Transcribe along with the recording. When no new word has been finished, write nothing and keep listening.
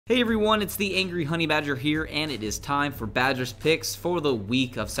Hey everyone, it's the Angry Honey Badger here, and it is time for Badger's picks for the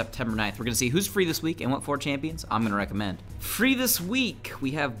week of September 9th. We're going to see who's free this week and what 4 champions I'm going to recommend. Free this week,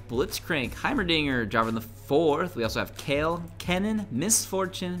 we have Blitzcrank, Heimerdinger, Jarvan the 4th. We also have Kale, Kennen,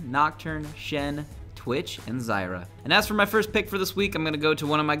 Misfortune, Nocturne, Shen, Twitch, and Zyra. And as for my first pick for this week, I'm going to go to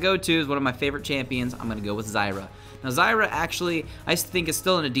one of my go-tos, one of my favorite champions. I'm going to go with Zyra. Now Zyra actually, I think is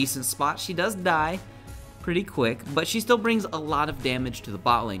still in a decent spot. She does die pretty quick, but she still brings a lot of damage to the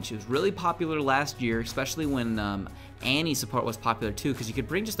bot lane. She was really popular last year, especially when Annie's support was popular too, because you could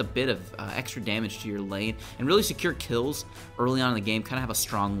bring just a bit of extra damage to your lane and really secure kills early on in the game, kind of have a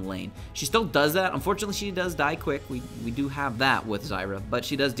strong lane. She still does that. Unfortunately, she does die quick. We do have that with Zyra, but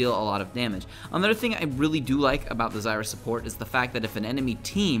she does deal a lot of damage. Another thing I really do like about the Zyra support is the fact that if an enemy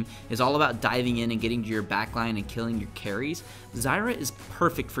team is all about diving in and getting to your backline and killing your carries, Zyra is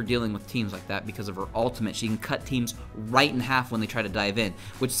perfect for dealing with teams like that because of her ultimate. She can cut teams right in half when they try to dive in,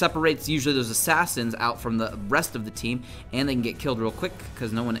 which separates usually those assassins out from the rest of the team, and they can get killed real quick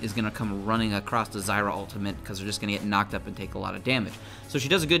because no one is going to come running across the Zyra ultimate because they're just going to get knocked up and take a lot of damage. So she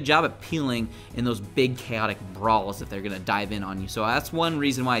does a good job at peeling in those big chaotic brawls if they're going to dive in on you. So that's one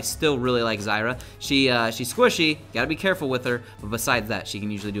reason why I still really like Zyra. She's squishy, got to be careful with her, but besides that, she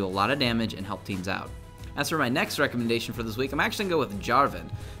can usually do a lot of damage and help teams out. As for my next recommendation for this week, I'm actually going to go with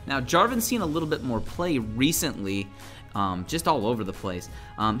Jarvan. Now, Jarvan's seen a little bit more play recently, just all over the place.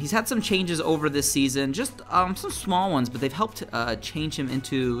 He's had some changes over this season, just some small ones, but they've helped change him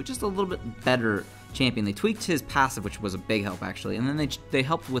into just a little bit better champion. They tweaked his passive, which was a big help actually, and then they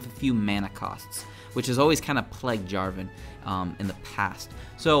helped with a few mana costs, which has always kind of plagued Jarvan in the past.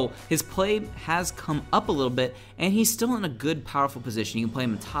 So his play has come up a little bit, and he's still in a good, powerful position. You can play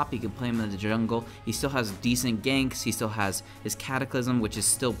him in top, you can play him in the jungle. He still has decent ganks. He still has his Cataclysm, which is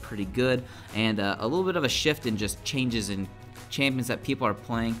still pretty good, and a little bit of a shift in just changes in champions that people are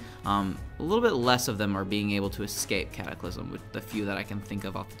playing. A little bit less of them are being able to escape Cataclysm, with the few that I can think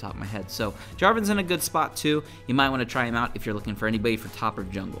of off the top of my head. So Jarvan's in a good spot too. You might want to try him out if you're looking for anybody for top or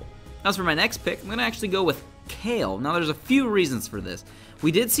jungle. As for my next pick, I'm going to actually go with Kale. Now there's a few reasons for this.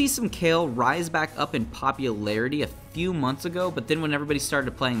 We did see some Kale rise back up in popularity a few months ago, but then when everybody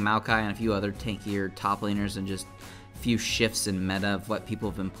started playing Maokai and a few other tankier top laners and just a few shifts in meta of what people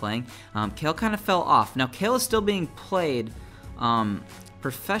have been playing, Kale kind of fell off. Now Kale is still being played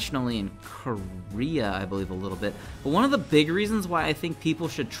professionally in Korea, I believe, a little bit, but one of the big reasons why I think people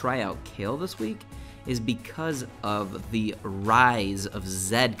should try out Kale this week is because of the rise of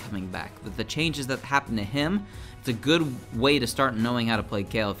Zed coming back. With the changes that happened to him, it's a good way to start knowing how to play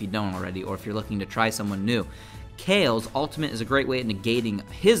Kale if you don't already, or if you're looking to try someone new. Kale's ultimate is a great way at negating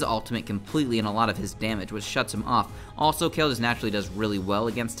his ultimate completely and a lot of his damage, which shuts him off. Also, Kale just naturally does really well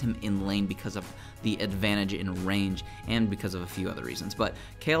against him in lane because of the advantage in range and because of a few other reasons. But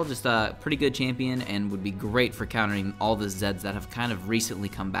Kale just a pretty good champion and would be great for countering all the Zeds that have kind of recently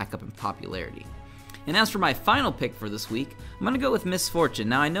come back up in popularity. And as for my final pick for this week, I'm going to go with Misfortune.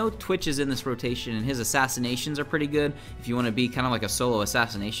 Now, I know Twitch is in this rotation, and his assassinations are pretty good. If you want to be kind of like a solo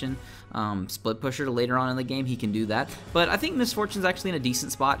assassination split pusher later on in the game, he can do that. But I think Misfortune's actually in a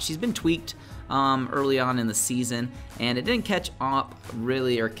decent spot. She's been tweaked early on in the season, and it didn't catch up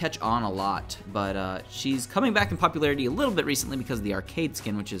really, or catch on a lot. But she's coming back in popularity a little bit recently because of the arcade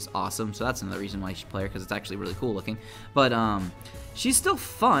skin, which is awesome. So that's another reason why you should play her, because it's actually really cool looking. But she's still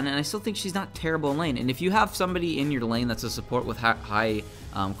fun, and I still think she's not terrible in lane. And if you have somebody in your lane that's a support with high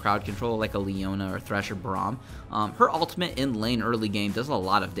crowd control, like a Leona or Thresh or Braum, her ultimate in lane early game does a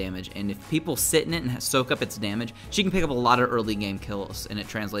lot of damage. And if people sit in it and soak up its damage, she can pick up a lot of early game kills, and it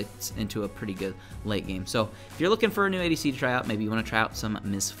translates into a pretty good late game. So if you're looking for a new ADC to try out, maybe you want to try out some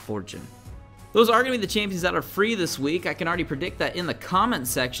Misfortune. Those are going to be the champions that are free this week. I can already predict that in the comment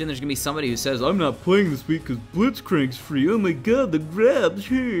section, there's going to be somebody who says, I'm not playing this week because Blitzcrank's free. Oh my god, the grabs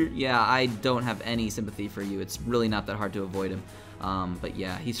here. Yeah, I don't have any sympathy for you. It's really not that hard to avoid him. But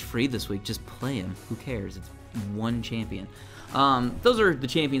yeah, he's free this week. Just play him. Who cares? It's one champion. Those are the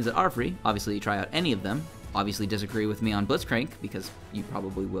champions that are free. Obviously, try out any of them. Obviously, disagree with me on Blitzcrank, because you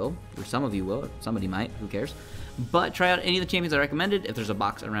probably will, or some of you will, or somebody might, who cares. But try out any of the champions I recommended. If there's a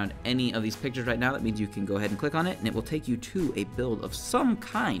box around any of these pictures right now, that means you can go ahead and click on it, and it will take you to a build of some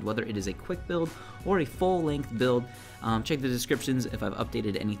kind, whether it is a quick build or a full-length build. Check the descriptions if I've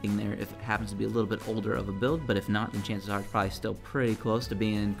updated anything there, if it happens to be a little bit older of a build, but if not, then chances are it's probably still pretty close to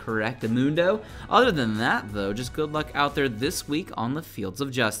being correct, Mundo. Other than that, though, just good luck out there this week on the fields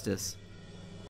of justice.